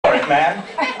man.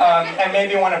 And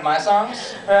maybe one of my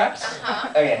songs, perhaps?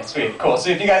 Okay, sweet, cool. So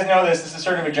if you guys know this is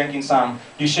sort of a drinking song.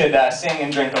 You should sing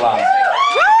and drink along.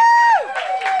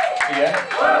 You good?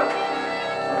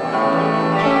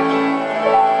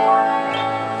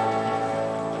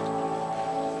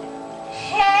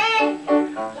 Hey,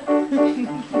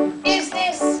 is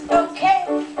this okay?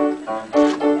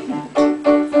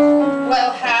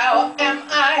 Well, how am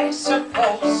I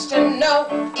supposed to know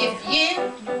if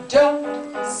you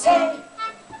don't say?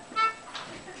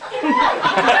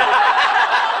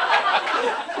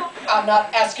 I'm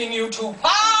not asking you to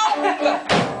pound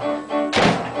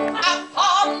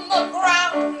upon the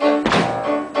ground.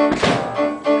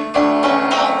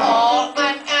 No, all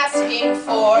I'm asking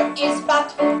for is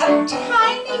but a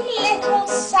tiny little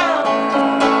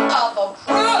sound of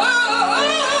approval.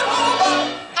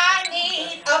 I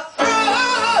need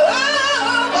approval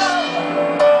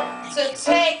to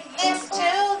take this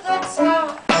to the top.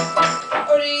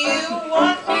 Or do you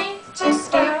want me to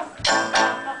stop?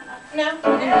 No.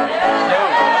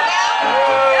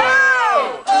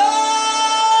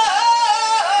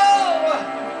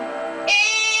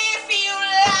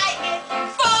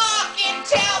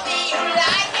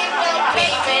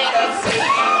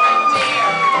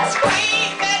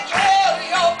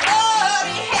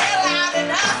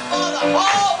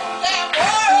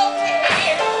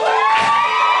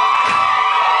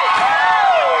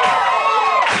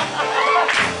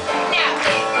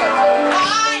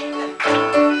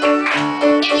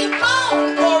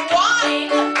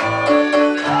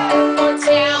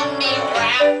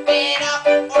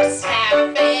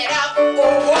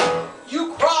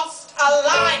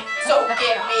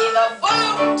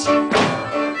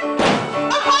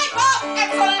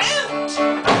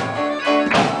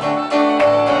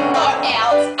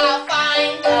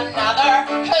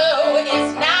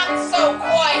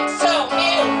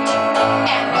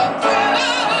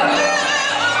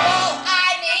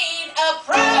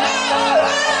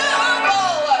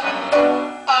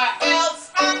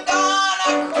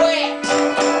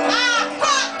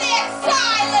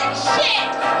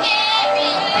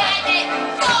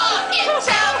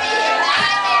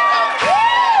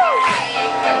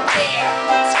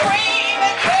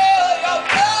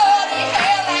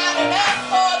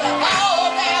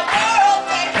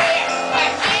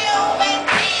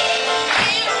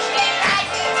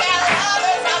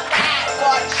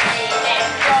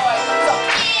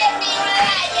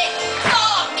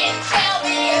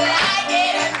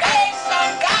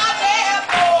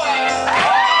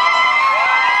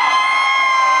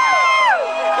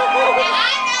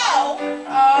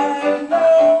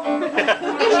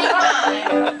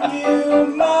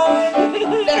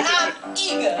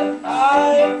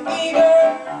 I'm eager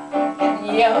and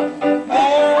young,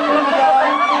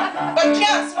 but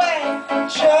just wait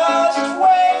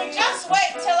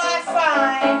till I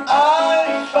find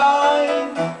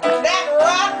that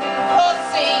rotten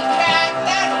pussy cat,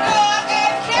 that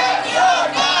good cat, your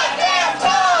goddamn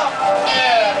tongue.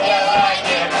 If you like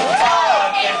it,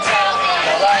 talk and tell me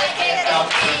you like it.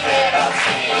 Don't keep it a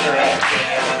secret.